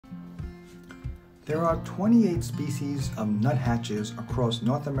There are 28 species of nuthatches across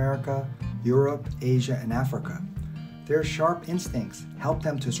North America, Europe, Asia, and Africa. Their sharp instincts help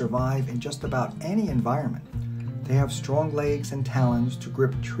them to survive in just about any environment. They have strong legs and talons to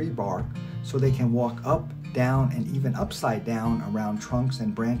grip tree bark so they can walk up, down, and even upside down around trunks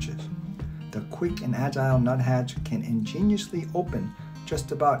and branches. The quick and agile nuthatch can ingeniously open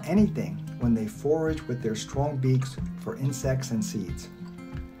just about anything when they forage with their strong beaks for insects and seeds.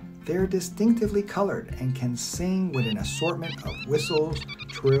 They're distinctively colored and can sing with an assortment of whistles,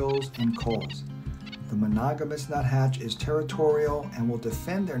 trills, and calls. The monogamous nuthatch is territorial and will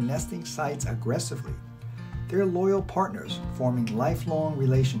defend their nesting sites aggressively. They're loyal partners, forming lifelong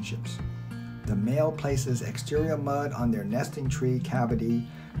relationships. The male places exterior mud on their nesting tree cavity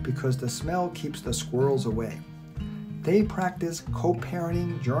because the smell keeps the squirrels away. They practice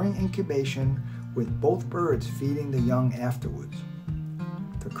co-parenting during incubation, with both birds feeding the young afterwards.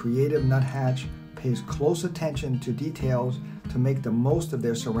 The creative nuthatch pays close attention to details to make the most of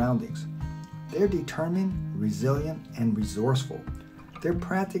their surroundings. They're determined, resilient, and resourceful. They're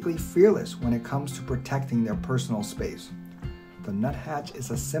practically fearless when it comes to protecting their personal space. The nuthatch is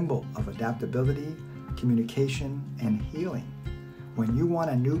a symbol of adaptability, communication, and healing. When you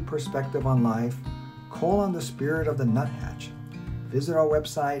want a new perspective on life, call on the spirit of the nuthatch. Visit our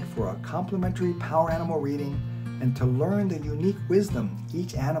website for a complimentary power animal reading and to learn the unique wisdom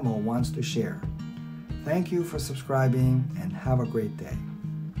each animal wants to share. Thank you for subscribing and have a great day.